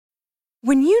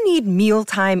When you need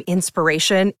mealtime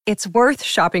inspiration, it's worth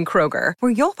shopping Kroger,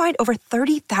 where you'll find over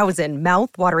 30,000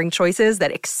 mouth-watering choices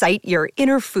that excite your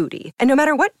inner foodie. And no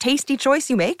matter what tasty choice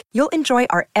you make, you'll enjoy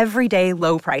our everyday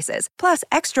low prices, plus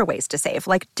extra ways to save,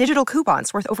 like digital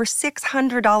coupons worth over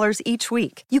 $600 each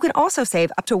week. You can also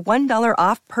save up to $1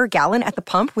 off per gallon at the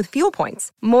pump with fuel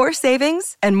points. More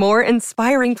savings and more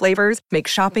inspiring flavors make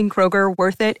shopping Kroger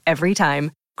worth it every time.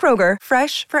 Kroger,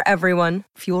 fresh for everyone.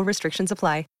 Fuel restrictions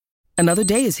apply. Another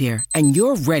day is here, and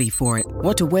you're ready for it.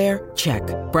 What to wear? Check.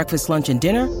 Breakfast, lunch, and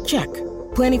dinner? Check.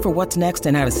 Planning for what's next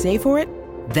and how to save for it?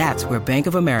 That's where Bank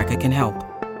of America can help.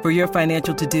 For your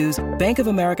financial to-dos, Bank of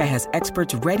America has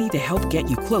experts ready to help get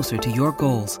you closer to your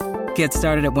goals. Get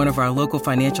started at one of our local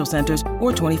financial centers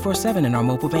or 24/7 in our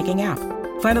mobile banking app.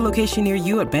 Find a location near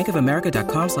you at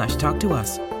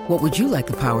bankofamerica.com/talktous. What would you like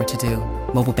the power to do?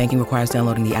 Mobile banking requires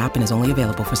downloading the app and is only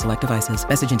available for select devices.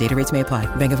 Message and data rates may apply.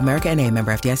 Bank of America N.A.,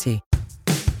 member FDIC.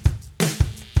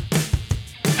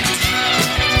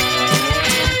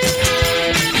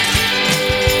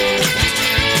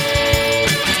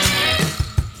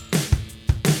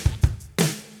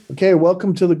 Okay,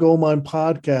 welcome to the Goldmine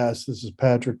Podcast. This is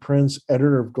Patrick Prince,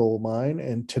 editor of Goldmine,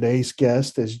 and today's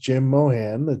guest is Jim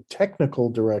Mohan, the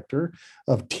technical director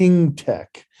of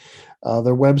TingTech.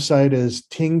 Their website is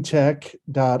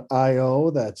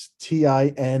tingtech.io. That's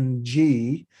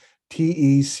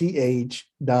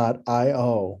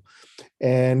TINGTECH.io.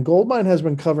 And Goldmine has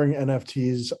been covering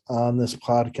NFTs on this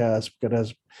podcast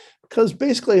because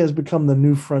basically has become the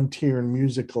new frontier in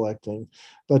music collecting.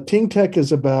 But TingTech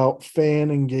is about fan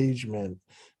engagement,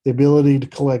 the ability to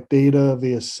collect data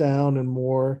via sound and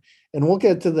more. And we'll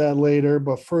get to that later.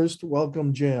 But first,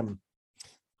 welcome, Jim.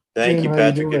 Thank you,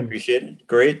 Patrick. I appreciate it.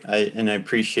 Great. I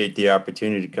appreciate the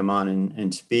opportunity to come on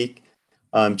and speak.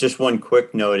 Just one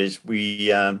quick note is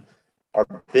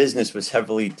our business was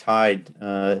heavily tied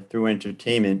through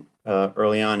entertainment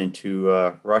early on into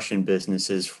Russian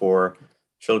businesses for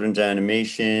children's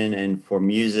animation and for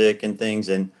music and things.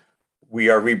 And we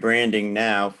are rebranding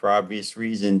now for obvious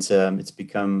reasons. It's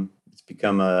become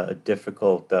a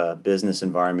difficult business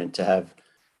environment to have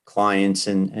clients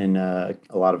and a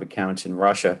lot of accounts in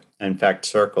Russia. In fact,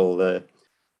 Circle, the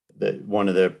one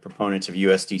of the proponents of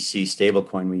USDC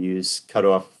stablecoin we use, cut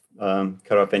off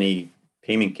any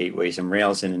payment gateways and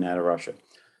rails in and out of Russia.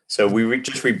 So we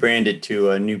just rebranded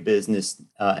to a new business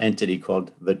entity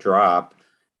called The Drop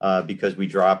because we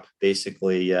drop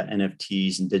basically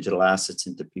NFTs and digital assets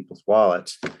into people's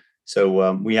wallets.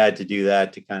 So we had to do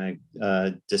that to kind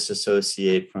of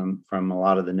disassociate from a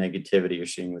lot of the negativity you're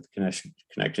seeing with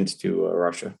connections to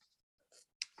Russia.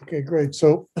 Okay, great.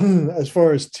 So as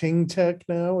far as TingTech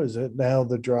now, is it now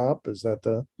The Drop? Is that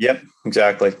the? Yep,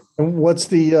 exactly. And what's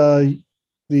the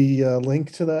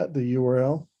link to that, the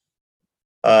URL?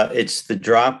 It's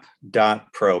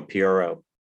thedrop.pro, Pro.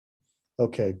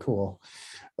 Okay, cool.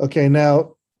 Okay,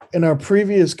 now in our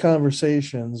previous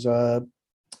conversations,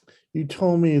 you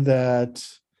told me that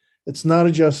it's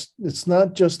not just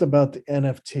about the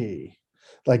NFT,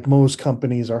 like most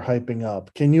companies are hyping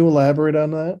up. Can you elaborate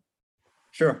on that?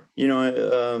 Sure.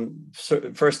 So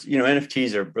first,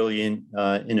 NFTs are brilliant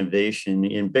innovation,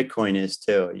 and Bitcoin is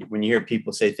too. When you hear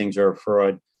people say things are a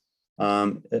fraud,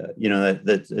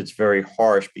 that it's very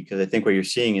harsh, because I think what you're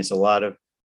seeing is a lot of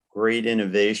great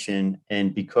innovation,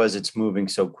 and because it's moving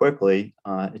so quickly,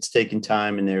 it's taken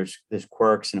time, and there's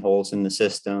quirks and holes in the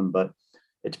system, but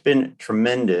it's been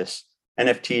tremendous.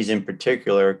 NFTs in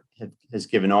particular has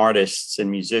given artists and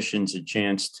musicians a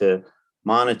chance to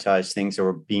monetize things that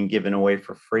were being given away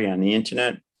for free on the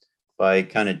internet by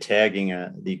kind of tagging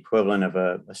the equivalent of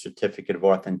a certificate of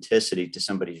authenticity to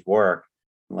somebody's work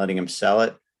and letting them sell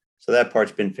it. So that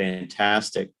part's been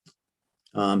fantastic.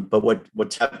 But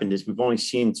what's happened is we've only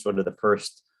seen sort of the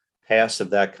first pass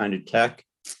of that kind of tech.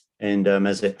 And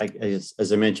as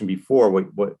I mentioned before,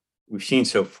 what we've seen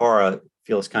so far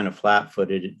feels kind of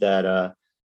flat-footed, that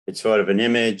it's sort of an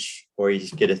image, or you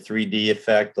just get a 3D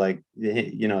effect, like,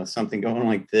 something going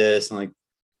like this, and like,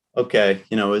 okay,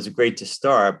 it was great to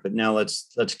start, but now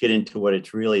let's get into what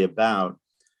it's really about,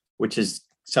 which is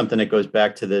something that goes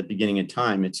back to the beginning of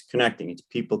time. It's connecting. It's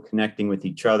people connecting with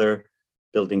each other,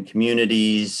 building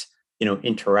communities,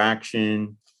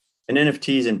 interaction. And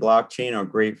NFTs and blockchain are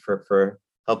great for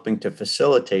helping to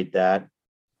facilitate that,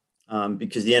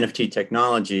 because the NFT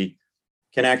technology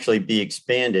can actually be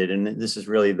expanded. And this is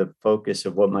really the focus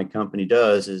of what my company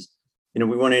does is, we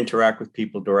want to interact with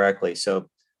people directly. So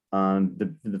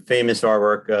the famous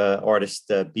artwork artist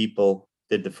Beeple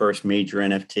did the first major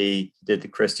NFT, did the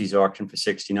Christie's auction for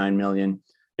 $69 million. And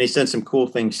he's done some cool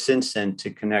things since then to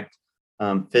connect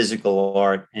physical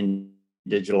art and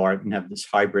digital art and have this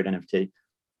hybrid NFT.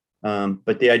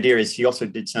 But the idea is he also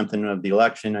did something of the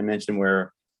election I mentioned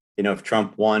where, if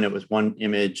Trump won, it was one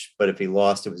image, but if he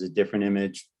lost, it was a different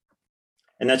image.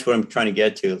 And that's what I'm trying to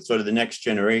get to. Sort of the next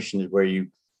generation is where you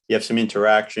have some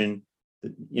interaction,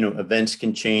 events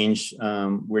can change.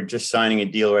 We're just signing a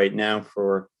deal right now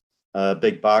for a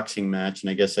big boxing match. And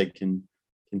I guess I can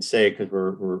say it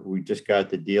because we just got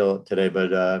the deal today,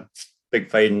 but big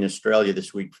fight in Australia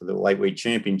this week for the lightweight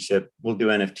championship. We'll do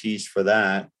NFTs for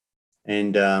that.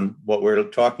 And what we're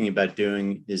talking about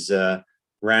doing is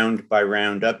round by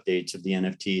round updates of the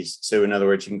NFTs. So in other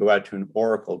words, you can go out to an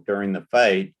Oracle during the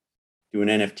fight, do an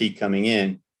NFT coming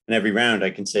in, and every round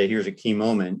I can say, here's a key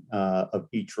moment of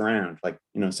each round. Like,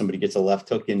 somebody gets a left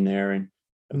hook in there and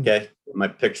okay, my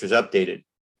picture's updated.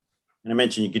 And I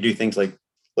mentioned you could do things like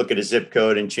look at a zip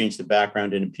code and change the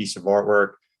background in a piece of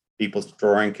artwork. People's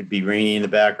drawing could be rainy in the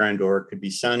background, or it could be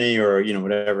sunny, or,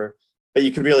 whatever. But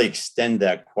you could really extend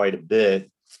that quite a bit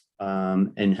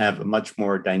and have a much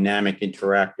more dynamic,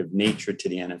 interactive nature to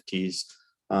the NFTs.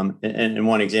 And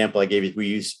one example I gave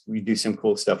is we do some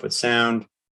cool stuff with sound.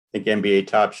 I think NBA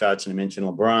Top Shots, and I mentioned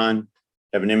LeBron,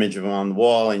 have an image of him on the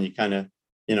wall, and you kind of,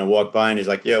 walk by and he's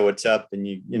like, yo, what's up? And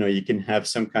you can have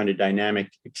some kind of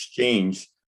dynamic exchange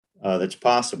that's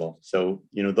possible. So,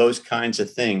 those kinds of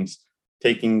things,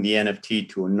 taking the NFT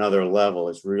to another level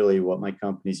is really what my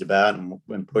company's about,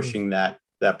 and pushing that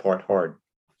part hard.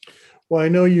 Well, I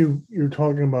know you're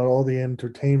talking about all the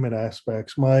entertainment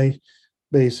aspects. My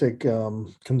basic,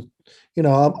 I'm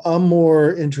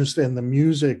more interested in the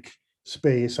music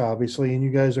space, obviously, and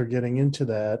you guys are getting into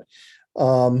that.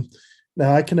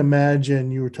 Now, I can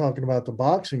imagine you were talking about the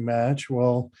boxing match.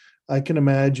 Well, I can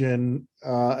imagine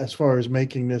as far as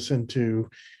making this into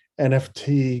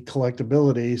NFT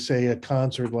collectability, say a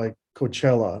concert like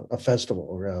Coachella, a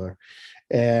festival rather,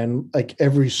 and like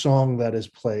every song that is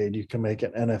played, you can make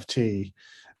an NFT.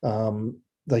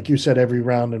 Like you said, every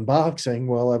round in boxing,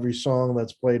 well, every song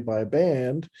that's played by a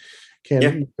band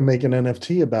you can make an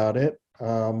NFT about it,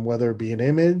 whether it be an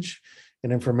image,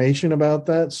 and information about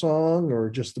that song, or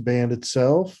just the band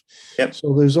itself. Yep.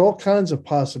 So there's all kinds of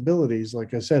possibilities.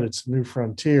 Like I said, it's the new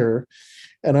frontier.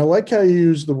 And I like how you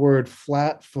use the word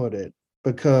flat-footed,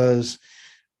 because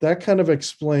that kind of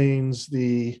explains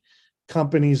the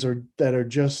companies that are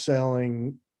just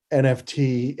selling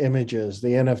NFT images, the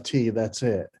NFT, that's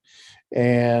it.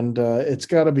 And it's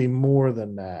got to be more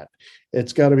than that.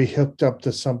 It's got to be hooked up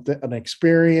to something, an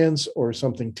experience or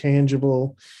something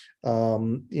tangible,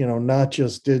 not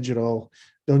just digital.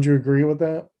 Don't you agree with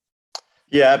that?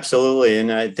 Yeah, absolutely.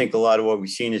 And I think a lot of what we've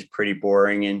seen is pretty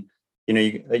boring. And,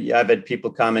 I've had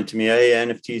people comment to me, hey,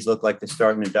 NFTs look like they're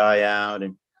starting to die out.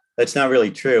 And that's not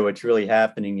really true. What's really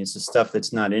happening is the stuff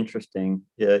that's not interesting,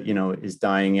 is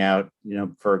dying out,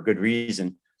 for a good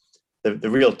reason. The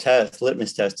real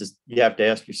litmus test is you have to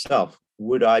ask yourself,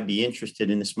 would I be interested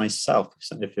in this myself?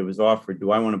 If it was offered,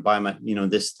 do I want to buy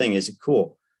this thing? Is it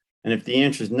cool? And if the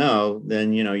answer is no,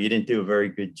 then, you didn't do a very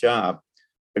good job.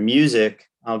 For music,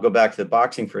 I'll go back to the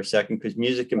boxing for a second, because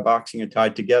music and boxing are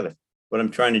tied together. What I'm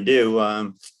trying to do,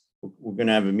 we're going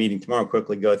to have a meeting tomorrow,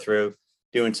 quickly go through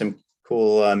doing some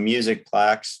cool music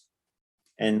plaques.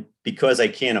 And because I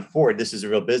can't afford, this is a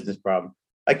real business problem,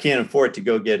 I can't afford to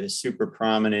go get a super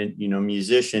prominent,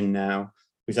 musician now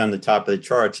who's on the top of the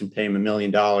charts and pay him $1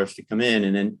 million to come in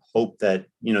and then hope that,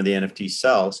 the NFT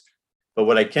sells. But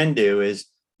what I can do is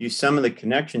use some of the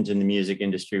connections in the music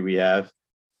industry we have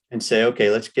and say, okay,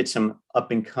 let's get some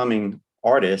up and coming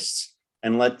artists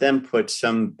and let them put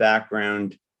some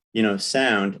background,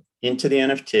 sound into the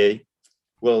NFT.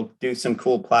 We'll do some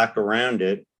cool plaque around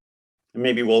it. And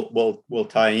maybe we'll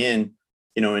tie in,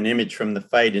 an image from the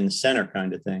fight in the center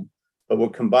kind of thing. But we'll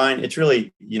combine, it's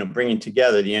really, bringing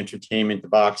together the entertainment, the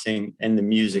boxing, and the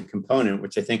music component,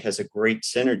 which I think has a great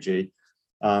synergy.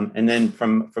 And then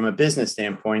from a business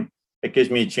standpoint, it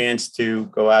gives me a chance to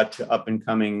go out to up and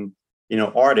coming,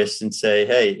 artists and say,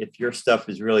 hey, if your stuff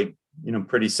is really,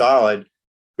 pretty solid,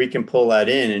 we can pull that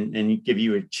in and give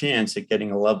you a chance at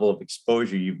getting a level of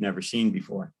exposure you've never seen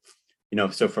before.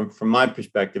 So from my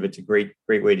perspective, it's a great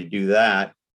way to do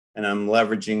that. And I'm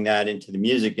leveraging that into the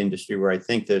music industry, where I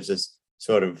think there's this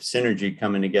sort of synergy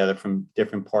coming together from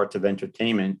different parts of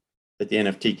entertainment that the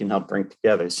NFT can help bring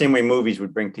together. Same way movies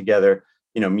would bring together,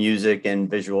 music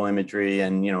and visual imagery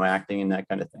and, acting and that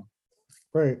kind of thing.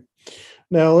 Right.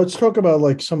 Now let's talk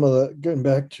about some of the, getting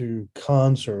back to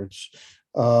concerts.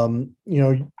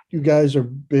 You guys are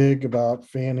big about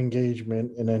fan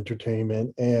engagement and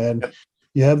entertainment, and Yep.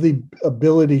 You have the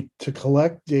ability to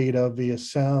collect data via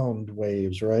sound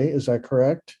waves, right? Is that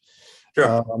correct?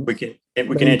 Sure. We can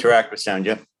interact with sound.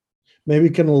 Yeah. Maybe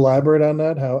you can elaborate on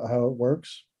that, how it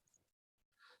works.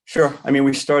 Sure. I mean,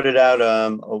 we started out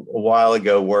a while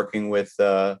ago working with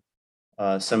some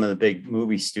of the big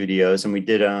movie studios, and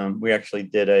we actually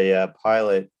did a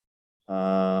pilot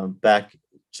back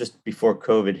just before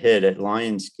COVID hit at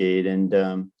Lionsgate,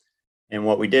 and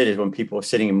what we did is when people were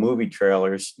sitting in movie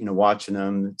trailers, watching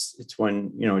them, it's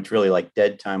when it's really like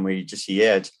dead time where you just see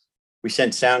ads. We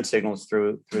sent sound signals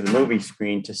through the movie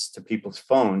screen to people's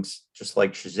phones, just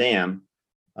like Shazam.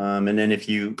 And then if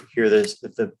you hear this,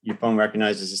 if your phone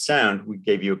recognizes a sound, we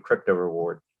gave you a crypto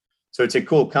reward. So it's a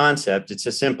cool concept. It's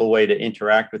a simple way to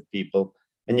interact with people.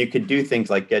 And you could do things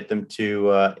like get them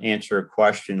to answer a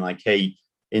question like, hey,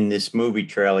 in this movie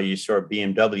trailer, you saw a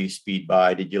BMW speed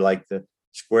by. Did you like the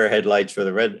square headlights or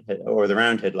the red or the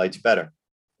round headlights better?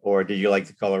 Or did you like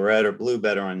the color red or blue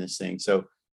better on this thing? So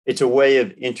it's a way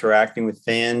of interacting with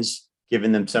fans,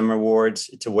 giving them some rewards.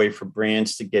 It's a way for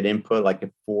brands to get input, like if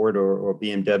Ford or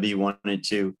BMW wanted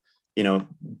to,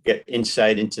 get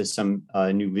insight into some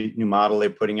new model they're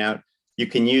putting out. You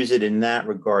can use it in that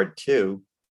regard too,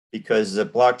 because the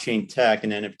blockchain tech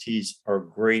and NFTs are a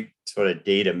great sort of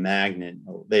data magnet.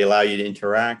 They allow you to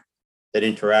interact. That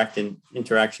interaction,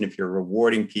 if you're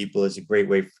rewarding people, is a great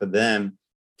way for them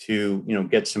to,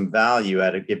 get some value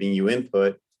out of giving you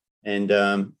input. And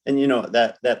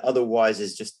that otherwise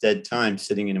is just dead time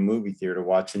sitting in a movie theater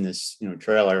watching this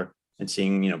trailer and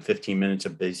seeing 15 minutes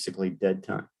of basically dead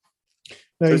time.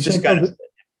 Now, so it's just kind of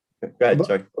go ahead,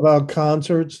 sorry. About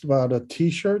concerts, about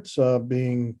t-shirts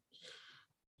being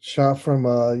shot from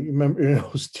you remember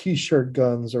those t-shirt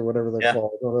guns or whatever they're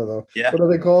called. What are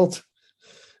they called?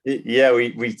 Yeah,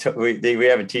 we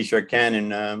have a t-shirt cannon.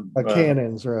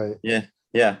 Cannons, right?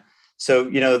 Yeah. So,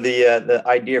 the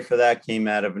idea for that came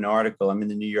out of an article. I'm in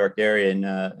the New York area,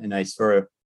 and I saw the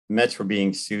Mets were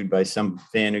being sued by some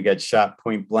fan who got shot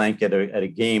point blank at a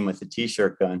game with a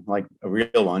t-shirt gun, like a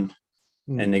real one,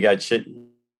 and they got shot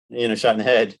in the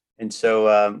head. And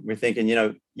so we're thinking,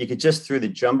 you could just through the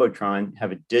Jumbotron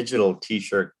have a digital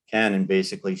t-shirt cannon,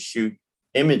 basically shoot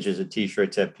images of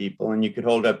t-shirts at people, and you could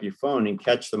hold up your phone and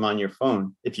catch them on your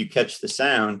phone. If you catch the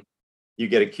sound, you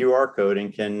get a QR code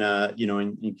and can,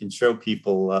 and you can show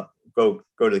people, go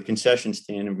to the concession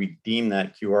stand and redeem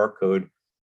that QR code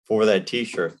for that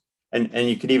t-shirt. And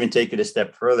you could even take it a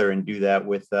step further and do that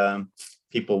with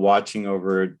people watching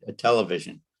over a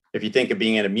television. If you think of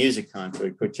being at a music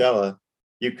concert, Coachella,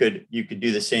 you could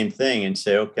do the same thing and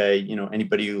say, okay,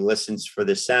 anybody who listens for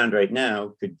this sound right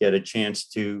now could get a chance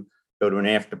to go to an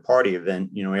after party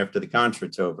event, after the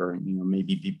concert's over, and,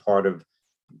 maybe be part of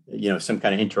some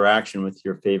kind of interaction with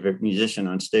your favorite musician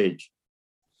on stage.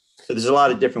 So there's a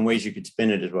lot of different ways you could spin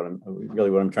it, is what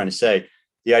I'm trying to say.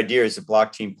 The idea is the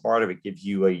blockchain part of it gives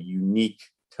you a unique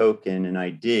token, an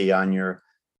ID on your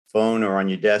phone or on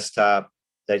your desktop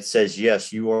that says,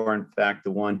 yes, you are in fact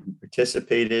the one who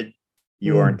participated.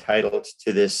 You are entitled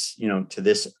to this, to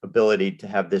this ability to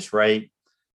have this right.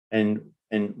 And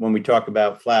when we talk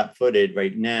about flat-footed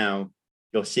right now,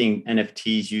 you're seeing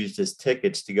NFTs used as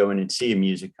tickets to go in and see a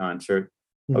music concert.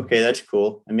 Okay, that's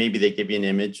cool. And maybe they give you an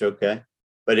image. Okay.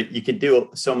 But you could do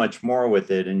so much more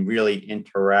with it and really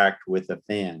interact with a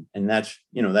fan. And that's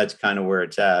kind of where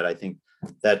it's at. I think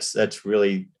that's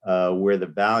really where the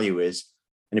value is.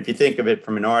 And if you think of it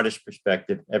from an artist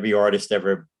perspective, every artist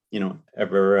ever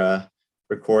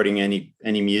recording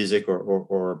any music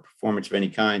or performance of any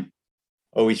kind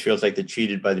always feels like they're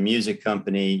cheated by the music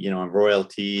company, on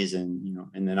royalties, and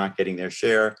they're not getting their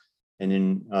share. And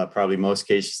in probably most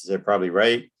cases, they're probably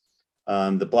right.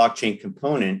 The blockchain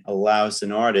component allows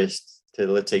an artist to,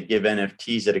 let's say, give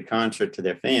NFTs at a concert to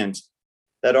their fans.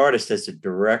 That artist has a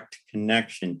direct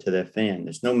connection to their fan.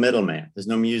 There's no middleman. There's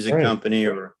no music company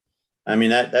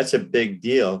that's a big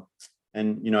deal.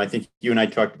 And, I think you and I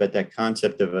talked about that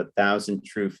concept of 1,000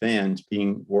 true fans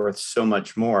being worth so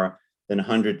much more than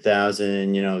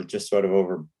 100,000, just sort of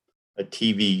over a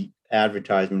TV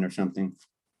advertisement or something.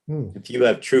 If you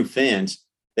have true fans,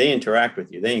 they interact with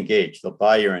you, they engage, they'll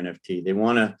buy your NFT. They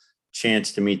want a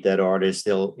chance to meet that artist.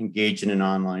 They'll engage in an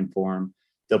online forum.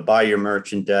 They'll buy your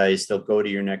merchandise. They'll go to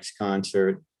your next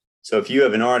concert. So if you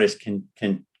have an artist can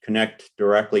connect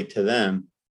directly to them,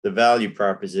 the value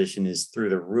proposition is through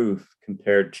the roof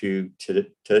compared to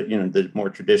the more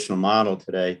traditional model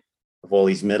today of all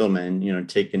these middlemen,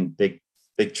 taking big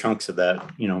chunks of that,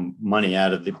 money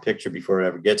out of the picture before it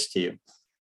ever gets to you.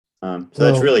 So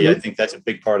that's really, I think that's a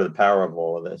big part of the power of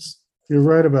all of this. You're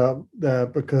right about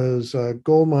that, because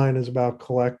Goldmine is about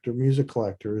music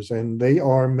collectors, and they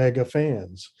are mega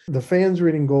fans. The fans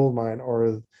reading Goldmine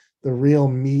are the real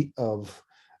meat of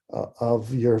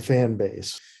your fan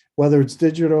base, whether it's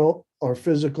digital or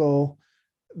physical.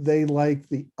 They like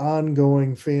the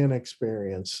ongoing fan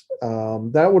experience.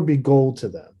 That would be gold to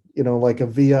them, like a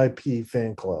VIP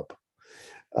fan club.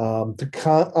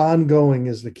 Ongoing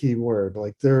is the key word.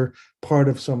 Like they're part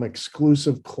of some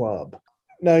exclusive club.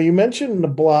 Now, you mentioned the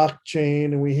blockchain,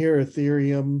 and we hear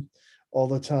Ethereum all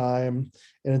the time,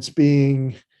 and it's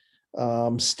being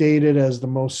stated as the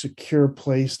most secure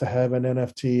place to have an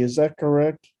NFT. Is that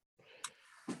correct?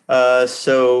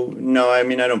 So no, I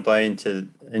mean, I don't buy into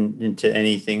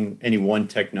anything, any one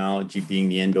technology being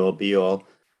the end all be all.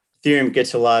 Ethereum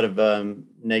gets a lot of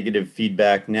negative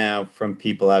feedback now from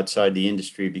people outside the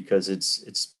industry because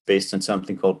it's based on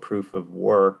something called proof of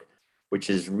work, which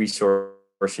is resource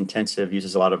intensive,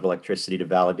 uses a lot of electricity to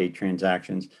validate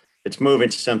transactions. It's moving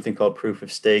to something called proof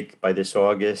of stake by this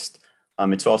August.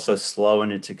 It's also slow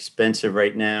and it's expensive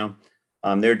right now.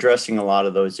 They're addressing a lot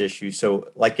of those issues. So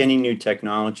like any new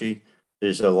technology,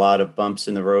 there's a lot of bumps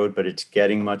in the road, but it's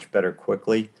getting much better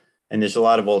quickly. And there's a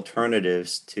lot of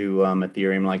alternatives to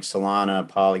Ethereum like Solana,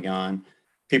 Polygon.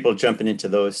 People are jumping into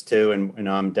those too. And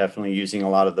I'm definitely using a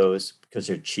lot of those because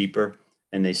they're cheaper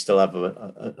and they still have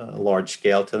a large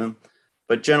scale to them.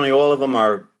 But generally, all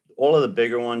of the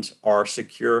bigger ones are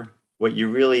secure. What you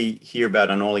really hear about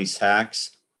on all these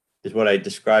hacks is what I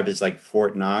describe as like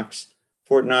Fort Knox.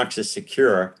 Fort Knox is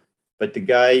secure, but the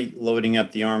guy loading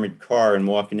up the armored car and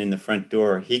walking in the front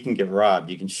door, he can get robbed.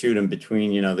 You can shoot him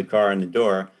between, the car and the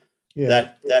door. Yeah.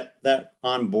 That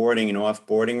onboarding and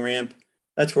offboarding ramp,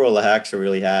 that's where all the hacks are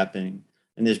really happening.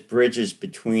 And there's bridges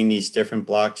between these different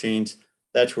blockchains.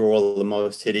 That's where all the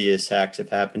most hideous hacks have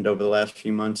happened over the last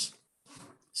few months.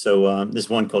 So there's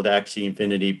one called Axie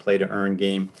Infinity Play to Earn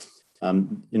game. A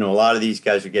lot of these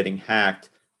guys are getting hacked,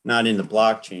 not in the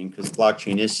blockchain because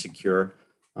blockchain is secure.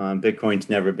 Bitcoin's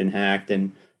never been hacked.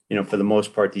 And, for the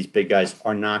most part, these big guys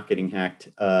are not getting hacked.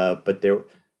 But the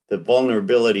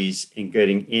vulnerabilities in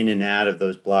getting in and out of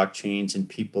those blockchains and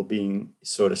people being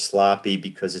sort of sloppy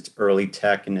because it's early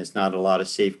tech and there's not a lot of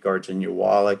safeguards in your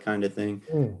wallet kind of thing.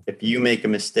 If you make a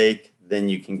mistake, then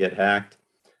you can get hacked.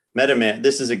 MetaMask,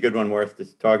 this is a good one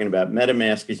worth talking about.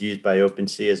 MetaMask is used by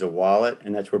OpenSea as a wallet,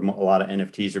 and that's where a lot of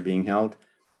NFTs are being held.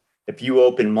 If you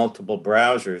open multiple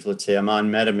browsers, let's say I'm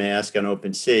on MetaMask on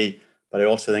OpenSea, but I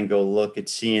also then go look at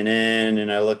CNN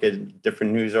and I look at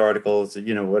different news articles,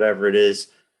 whatever it is,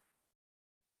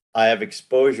 I have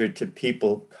exposure to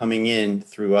people coming in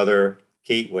through other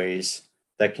gateways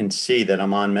that can see that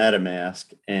I'm on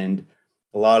MetaMask. And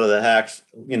a lot of the hacks,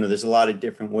 there's a lot of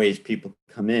different ways people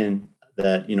come in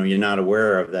that, you're not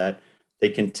aware of that. They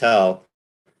can tell,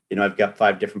 I've got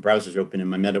 5 different browsers open and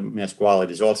my MetaMask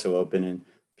wallet is also open, and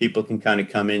people can kind of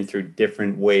come in through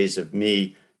different ways of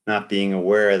me not being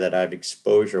aware that I have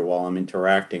exposure while I'm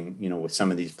interacting, with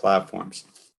some of these platforms.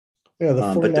 Yeah,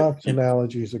 the Fort Knox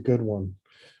analogy is a good one.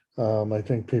 I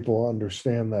think people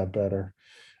understand that better.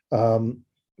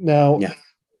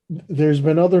 There's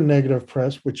been other negative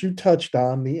press, which you touched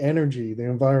on, the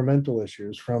environmental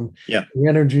issues from the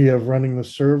energy of running the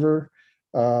server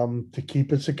to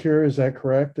keep it secure. Is that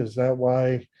correct? Is that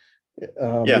why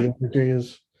the energy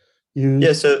is used?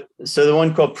 Yeah, so the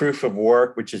one called proof of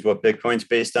work, which is what Bitcoin's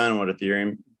based on, what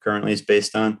Ethereum currently is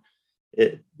based on,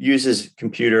 it uses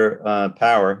computer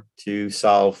power to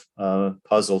solve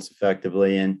puzzles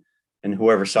effectively. And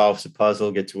whoever solves the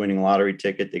puzzle gets a winning lottery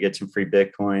ticket. They get some free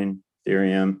Bitcoin,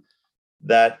 Ethereum.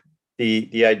 That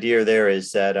the idea there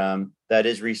is that that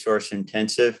is resource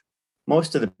intensive.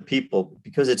 Most of the people,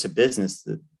 because it's a business,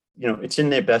 that it's in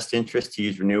their best interest to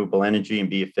use renewable energy and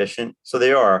be efficient. So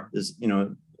they are.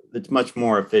 It's much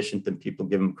more efficient than people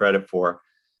give them credit for.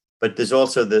 But there's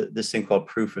also this thing called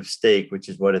proof of stake, which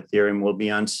is what Ethereum will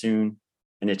be on soon,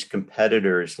 and its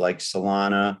competitors like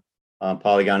Solana,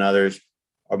 Polygon, others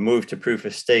are moved to proof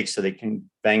of stake so they can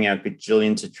bang out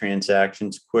gajillions of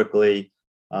transactions quickly.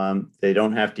 They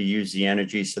don't have to use the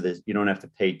energy so that you don't have to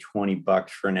pay $20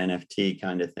 for an NFT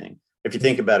kind of thing. If you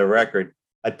think about a record,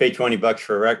 I'd pay $20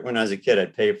 for a record. When I was a kid,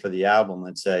 I'd pay for the album,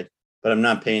 let's say, but I'm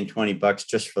not paying $20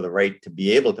 just for the right to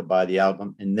be able to buy the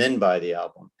album and then buy the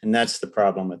album. And that's the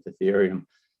problem with Ethereum.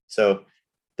 So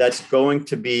that's going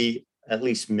to be at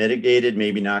least mitigated,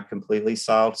 maybe not completely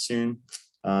solved soon.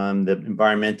 The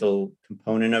environmental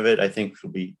component of it, I think, will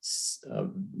be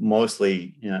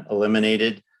mostly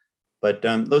eliminated. But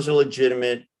those are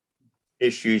legitimate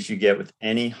issues you get with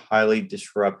any highly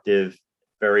disruptive,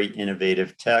 very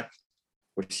innovative tech.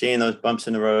 We're seeing those bumps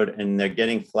in the road and they're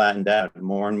getting flattened out.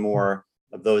 More and more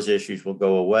of those issues will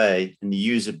go away. And the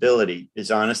usability is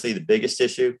honestly the biggest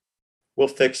issue. We'll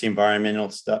fix the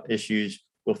environmental issues.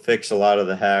 We'll fix a lot of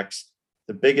the hacks.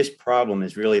 The biggest problem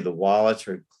is really the wallets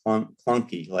are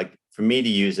clunky. Like for me to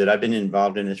use it, I've been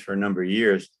involved in this for a number of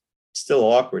years. It's still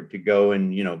awkward to go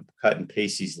and, cut and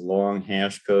paste these long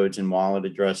hash codes and wallet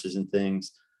addresses and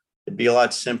things. It'd be a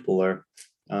lot simpler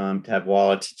to have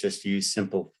wallets that just use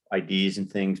simple IDs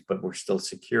and things, but we're still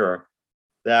secure.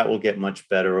 That will get much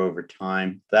better over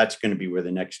time. That's going to be where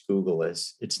the next Google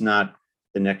is. It's not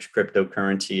the next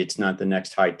cryptocurrency. It's not the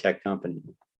next high-tech company.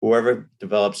 Whoever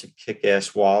develops a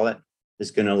kick-ass wallet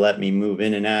is going to let me move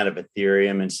in and out of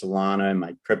Ethereum and Solana and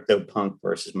my CryptoPunk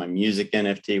versus my music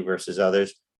NFT versus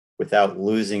others without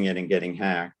losing it and getting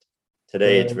hacked.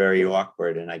 Today, It's very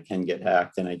awkward, and I can get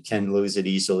hacked and I can lose it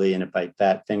easily. And if I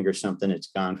fat finger something, it's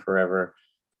gone forever.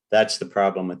 That's the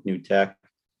problem with new tech,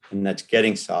 and that's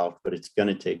getting solved, but it's going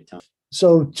to take time.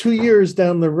 So 2 years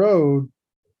down the road,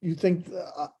 you think,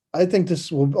 I think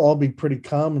this will all be pretty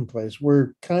commonplace.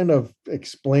 We're kind of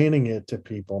explaining it to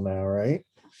people now, right?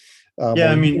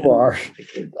 Yeah, I mean, you are.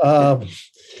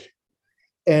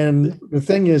 And the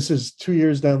thing is 2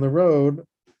 years down the road,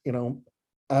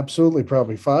 absolutely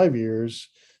probably 5 years,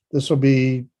 this will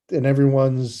be in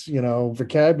everyone's,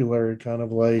 vocabulary, kind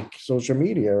of like social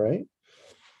media, right?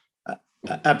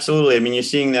 Absolutely. I mean, you're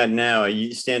seeing that now.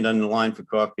 You stand on the line for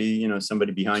coffee,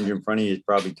 somebody behind you in front of you is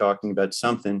probably talking about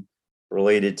something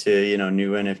related to,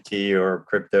 new NFT or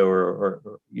crypto or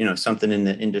something in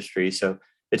the industry. So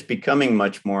it's becoming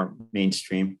much more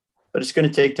mainstream, but it's going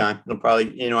to take time. It'll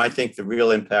probably, I think the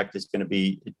real impact is going to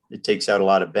be, it takes out a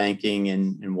lot of banking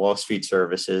and Wall Street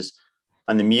services.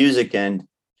 On the music end,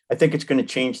 I think it's going to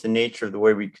change the nature of the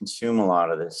way we consume a lot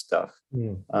of this stuff.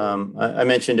 I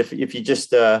mentioned if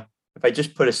I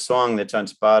just put a song that's on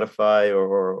Spotify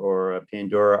or a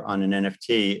Pandora on an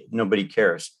NFT, nobody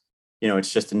cares.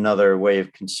 It's just another way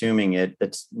of consuming it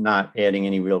that's not adding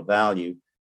any real value.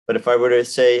 But if I were to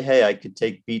say, hey, I could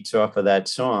take beats off of that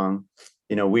song,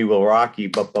 We Will Rock You,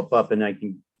 and I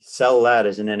can sell that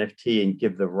as an NFT and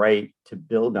give the right to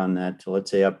build on that to,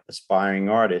 let's say, aspiring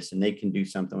artists, and they can do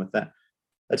something with that.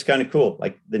 That's kind of cool.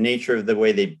 Like the nature of the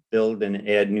way they build and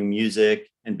add new music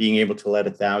and being able to let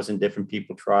 1,000 different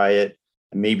people try it.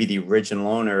 And maybe the original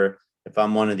owner, if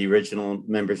I'm one of the original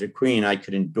members of Queen, I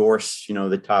could endorse,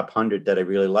 the top 100 that I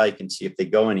really like and see if they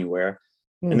go anywhere.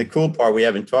 And the cool part we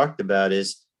haven't talked about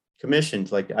is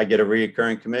commissions. Like I get a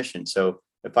reoccurring commission. So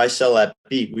if I sell that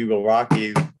beat, We Will Rock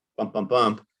You, bump, bump,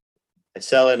 bump, I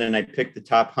sell it and I pick the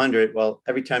top 100. Well,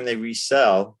 every time they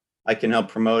resell, I can help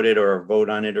promote it or vote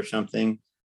on it or something.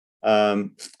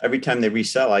 Every time they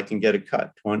resell, I can get a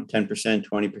cut, 10%,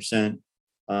 20%.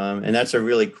 And that's a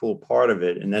really cool part of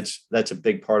it. And that's a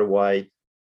big part of why,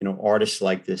 artists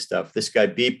like this stuff. This guy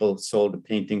Beeple sold a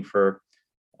painting for,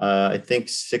 I think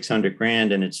 600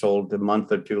 grand, and it sold a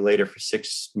month or two later for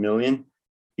 6 million.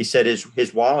 He said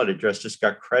his wallet address just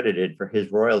got credited for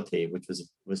his royalty, which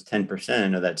was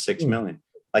 10% of that 6 million,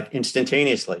 like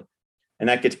instantaneously. And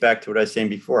that gets back to what I was saying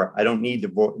before. I don't need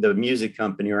the music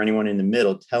company or anyone in the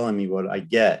middle telling me what I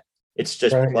get. It's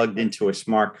just plugged into a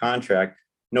smart contract.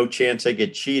 No chance I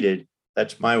get cheated.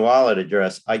 That's my wallet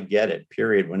address. I get it,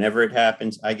 period. Whenever it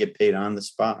happens, I get paid on the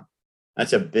spot.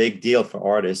 That's a big deal for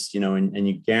artists, and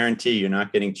you guarantee you're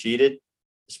not getting cheated.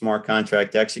 The smart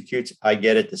contract executes. I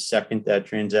get it the second that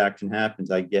transaction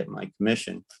happens. I get my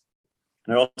commission.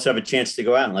 And I also have a chance to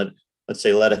go out and let's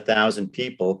say 1,000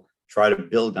 people try to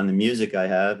build on the music I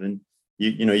have. And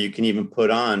you can even put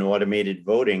on automated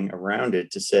voting around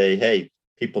it to say, hey,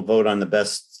 people vote on the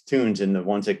best tunes, and the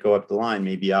ones that go up the line,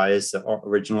 maybe I, as the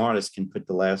original artist, can put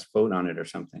the last vote on it or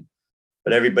something.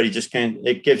 But everybody just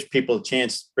it gives people a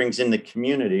chance, brings in the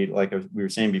community. Like we were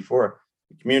saying before,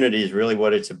 the community is really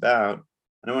what it's about.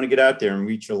 And I want to get out there and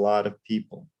reach a lot of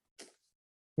people.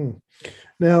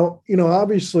 Now,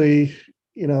 obviously,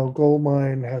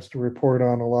 Goldmine has to report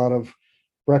on a lot of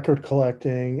record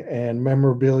collecting and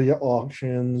memorabilia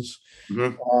auctions.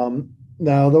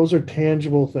 Now, those are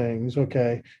tangible things,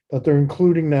 okay, but they're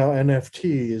including now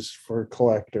NFTs for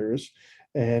collectors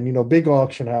and, big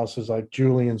auction houses like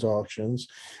Julien's Auctions.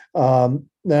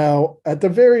 Now, at the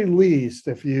very least,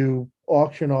 if you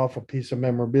auction off a piece of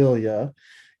memorabilia,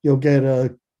 you'll get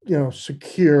a,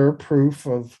 secure proof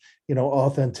of,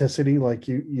 authenticity, like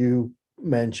you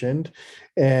mentioned,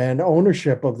 and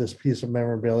ownership of this piece of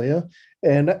memorabilia.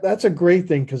 And that's a great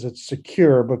thing because it's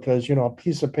secure, because, a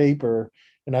piece of paper,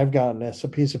 and I've gotten this, a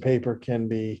piece of paper can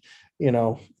be,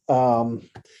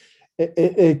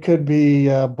 it could be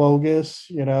bogus,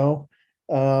 you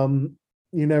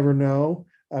never know.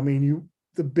 I mean,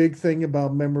 the big thing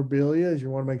about memorabilia is you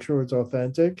want to make sure it's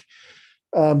authentic.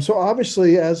 So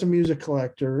obviously, as a music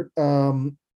collector,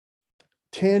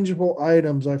 tangible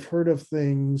items, I've heard of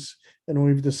things, and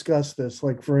we've discussed this,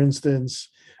 like, for instance,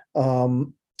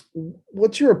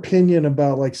 what's your opinion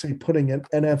about, like, say, putting an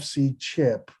NFC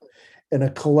chip in a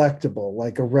collectible,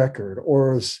 like a record,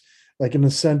 or like in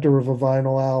the center of a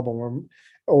vinyl album,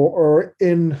 or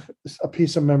in a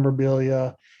piece of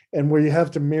memorabilia, and where you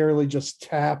have to merely just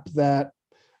tap that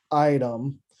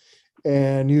item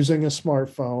and using a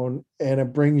smartphone, and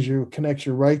it connects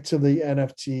you right to the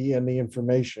NFT and the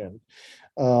information.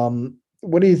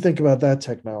 What do you think about that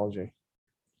technology?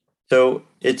 So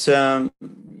it's I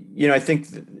think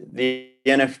the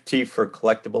NFT for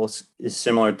collectibles is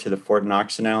similar to the Fort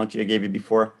Knox analogy I gave you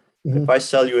before. If Mhm. I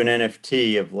sell you an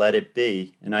NFT of Let It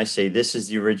Be and I say this is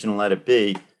the original Let It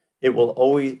Be, it will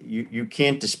always you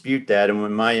can't dispute that. And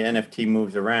when my NFT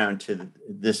moves around to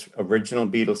this original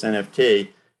Beatles NFT,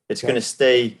 it's going Yeah. to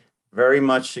stay very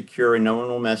much secure and no one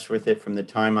will mess with it from the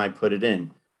time I put it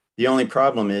in. The only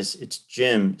problem is it's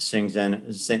Jim sings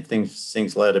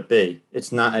Let It Be.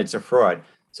 It's not, it's a fraud.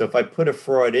 So if I put a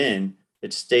fraud in,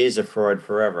 it stays a fraud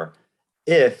forever.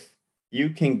 If you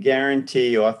can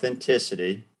guarantee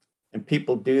authenticity, and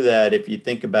people do that if you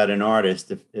think about an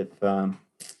artist, if I'm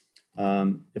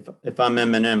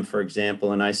Eminem, for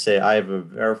example, and I say I have a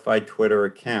verified Twitter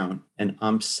account and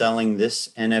I'm selling this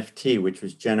NFT, which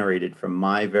was generated from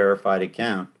my verified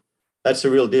account, that's the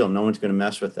real deal. No one's going to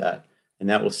mess with that, and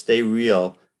that will stay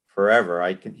real forever.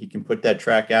 He can put that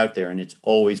track out there, and it's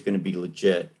always going to be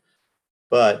legit.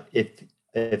 But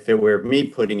if it were me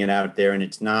putting it out there and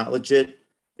it's not legit,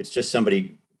 it's just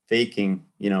somebody faking,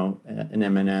 an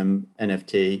Eminem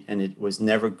NFT, and it was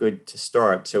never good to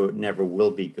start, so it never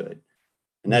will be good.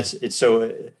 And that's it's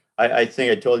so. I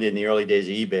think I told you in the early days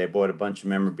of eBay, I bought a bunch of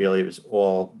memorabilia. It was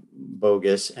all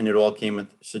bogus, and it all came with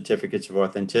certificates of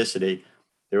authenticity.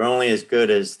 They're only as good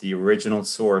as the original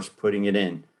source putting it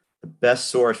in. The best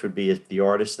source would be if the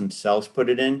artists themselves put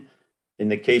it in. In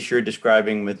the case you're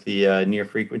describing with the near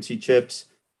frequency chips,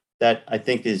 that I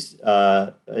think is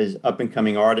up and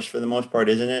coming artists for the most part,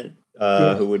 isn't it?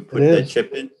 Yes, Who would it put that is.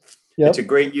 chip in? It's a Yep.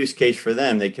 great use case for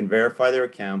them. They can verify their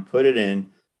account, put it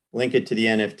in, link it to the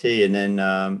NFT,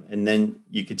 and then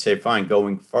you could say, fine,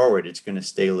 going forward, it's going to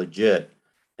stay legit.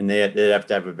 And they'd have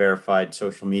to have a verified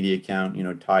social media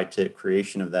account, tied to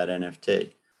creation of that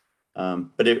NFT.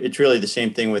 But it's really the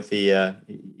same thing with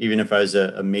even if I was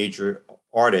a major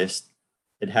artist,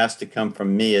 it has to come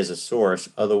from me as a source.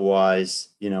 Otherwise,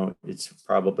 it's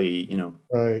probably,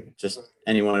 Right. just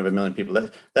any one of a million people.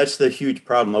 That's the huge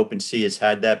problem. OpenSea has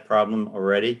had that problem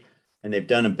already, and they've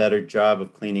done a better job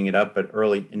of cleaning it up. But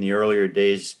in the earlier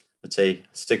days, let's say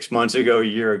 6 months ago, a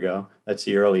year ago, that's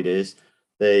the early days,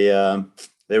 they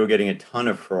were getting a ton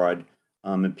of fraud,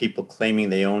 and people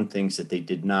claiming they own things that they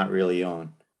did not really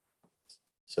own.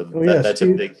 So Oh, yes. that's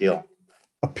a big deal.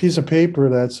 A piece of paper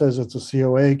that says it's a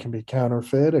COA can be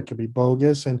counterfeit. It can be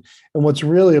bogus, and what's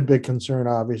really a big concern,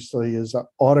 obviously, is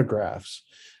autographs.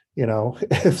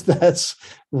 If that's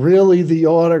really the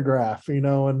autograph,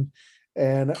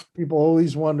 and people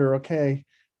always wonder, okay,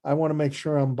 I want to make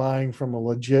sure I'm buying from a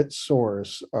legit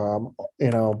source,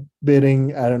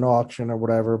 bidding at an auction or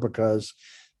whatever, because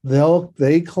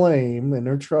they claim, and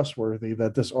they're trustworthy,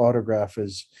 that this autograph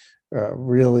is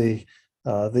really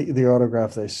the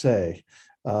autograph they say.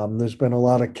 There's been a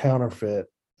lot of counterfeit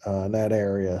in that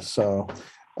area, so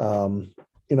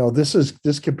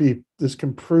this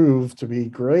can prove to be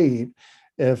great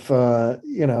if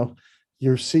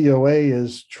your COA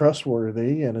is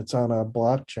trustworthy and it's on a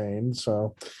blockchain.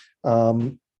 So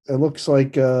it looks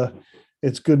like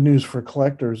it's good news for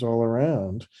collectors all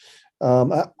around.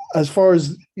 As far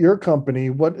as your company,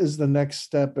 what is the next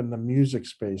step in the music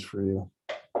space for you,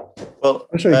 Well,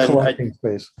 especially and collecting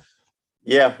space?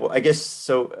 yeah, well, I guess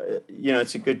so.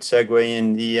 It's a good segue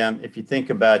in if you think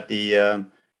about the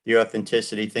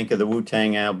authenticity, think of the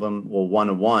Wu-Tang album, well,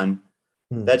 101.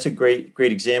 Hmm. That's a great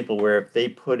example where if they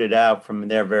put it out from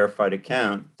their verified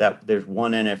account, that there's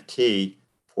one NFT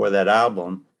for that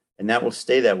album, and that will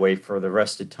stay that way for the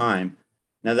rest of time.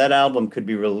 Now that album could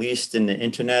be released in the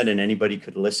internet and anybody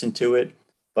could listen to it,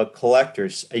 but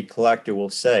a collector will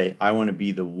say, I want to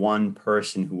be the one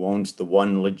person who owns the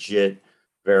one legit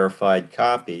verified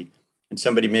copy. And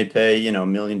somebody may pay, $1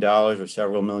 million or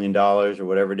several $1 million or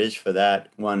whatever it is for that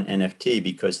one NFT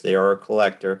because they are a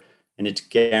collector and it's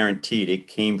guaranteed it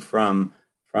came from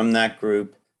that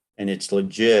group and it's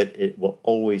legit. It will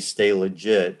always stay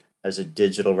legit as a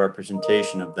digital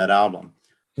representation of that album.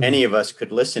 Hmm. Any of us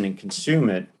could listen and consume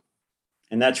it,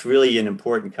 and that's really an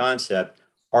important concept.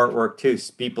 Artwork too.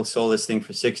 People sold this thing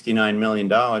for $69 million.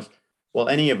 Well,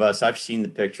 any of us, I've seen the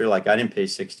picture. Like I didn't pay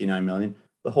 69 million.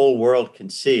 The whole world can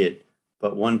see it,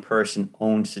 but one person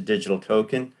owns the digital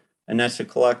token, and that's a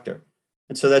collector.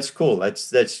 And so that's cool.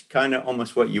 That's kind of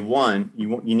almost what you want.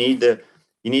 You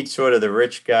need sort of the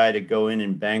rich guy to go in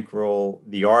and bankroll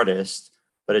the artist,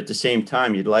 but at the same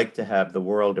time, you'd like to have the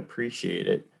world appreciate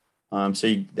it. So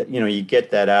you get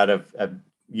that out of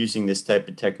using this type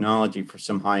of technology for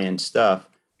some high end stuff.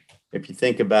 If you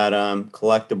think about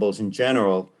collectibles in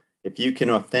general, if you can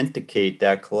authenticate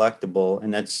that collectible,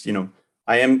 and that's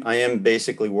I am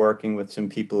basically working with some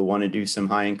people who want to do some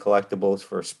high end collectibles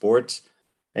for sports,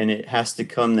 and it has to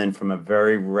come then from a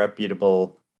very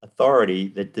reputable authority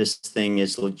that this thing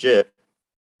is legit,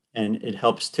 and it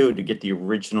helps too to get the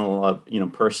original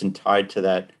person tied to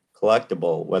that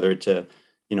collectible, whether it's a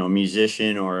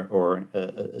musician or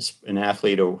an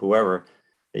athlete or whoever.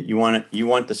 That you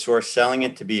want the source selling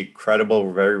it to be a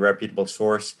credible, very reputable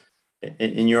source.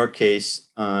 In your case,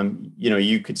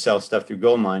 you could sell stuff through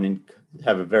Goldmine and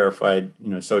have a verified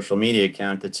social media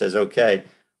account that says, okay,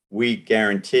 we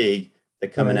guarantee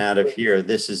that coming out of here,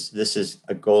 this is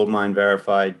a Goldmine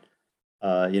verified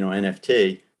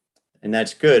NFT, and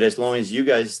that's good. As long as you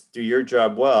guys do your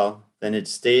job well, then it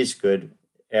stays good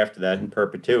after that in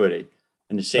perpetuity.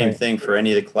 And the same thing for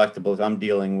any of the collectibles I'm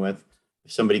dealing with.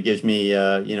 If somebody gives me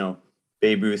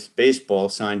Babe Ruth baseball,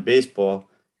 signed baseball,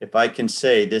 if I can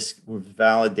say this was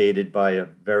validated by a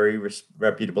very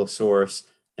reputable source,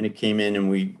 and it came in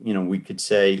and we could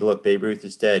say, look, Babe Ruth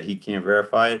is dead, he can't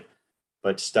verify it,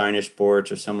 but Steiner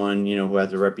Sports or someone who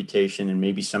has a reputation and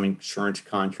maybe some insurance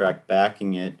contract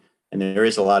backing it, and there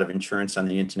is a lot of insurance on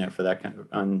the internet for that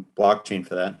on blockchain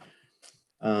for that,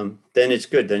 then it's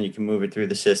good. Then you can move it through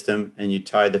the system and you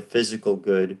tie the physical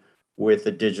good with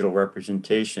a digital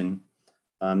representation.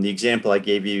 The example I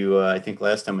gave you, I think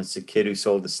last time, was the kid who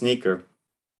sold a sneaker,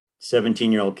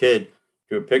 17-year-old kid,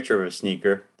 drew a picture of a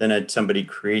sneaker, then had somebody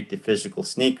create the physical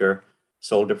sneaker,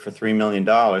 sold it for $3 million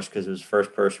because it was the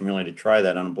first person really to try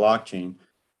that on a blockchain.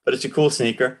 But it's a cool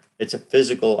sneaker. It's a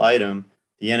physical item.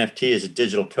 The NFT is a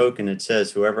digital token that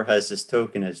says whoever has this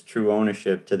token has true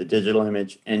ownership to the digital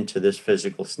image and to this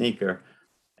physical sneaker.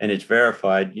 And it's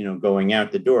verified, going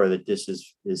out the door that this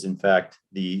is in fact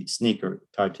the sneaker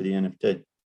tied to the NFT.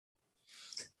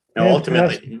 Now,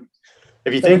 ultimately,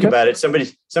 if you think about it,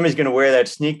 somebody's going to wear that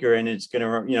sneaker and it's going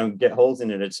to, get holes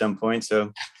in it at some point.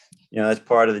 So, that's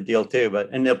part of the deal too.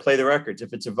 And they'll play the records.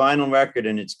 If it's a vinyl record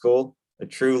and it's cool, a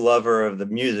true lover of the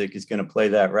music is going to play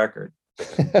that record.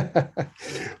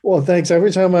 Well, thanks.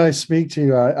 Every time I speak to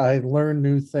you, I learn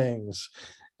new things.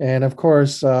 And of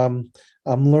course, I'm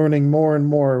learning more and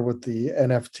more with the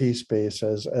NFT space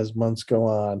as months go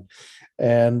on.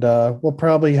 And we'll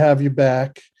probably have you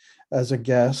back as a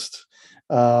guest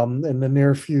in the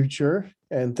near future.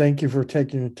 And thank you for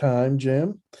taking the time,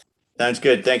 Jim. Sounds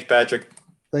good. Thanks, Patrick.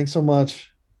 Thanks so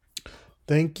much.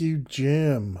 Thank you,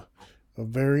 Jim. A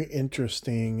very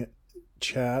interesting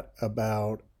chat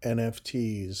about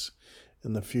NFTs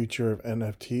and the future of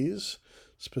NFTs,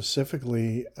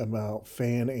 specifically about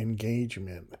fan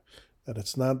engagement. That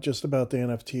it's not just about the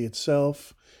NFT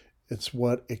itself, it's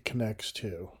what it connects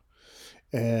to.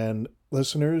 And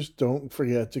listeners, don't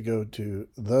forget to go to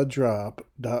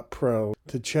thedrop.pro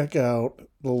to check out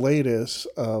the latest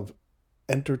of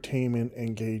entertainment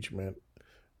engagement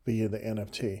via the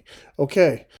NFT.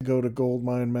 Okay, go to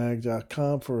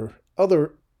goldminemag.com for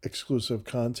other exclusive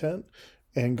content,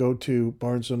 and go to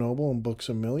Barnes & Noble and Books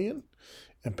A Million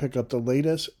and pick up the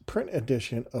latest print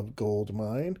edition of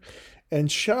Goldmine,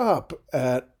 and shop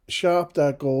at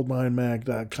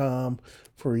shop.goldminemag.com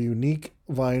for unique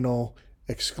vinyl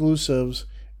exclusives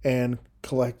and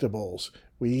collectibles.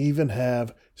 We even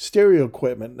have stereo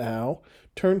equipment now,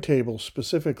 turntables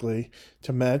specifically,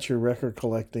 to match your record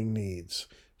collecting needs.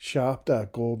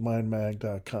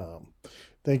 Shop.goldminemag.com.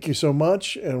 Thank you so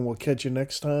much, and we'll catch you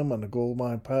next time on the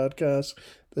Goldmine Podcast.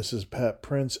 This is Pat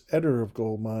Prince, editor of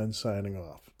Goldmine, signing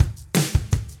off.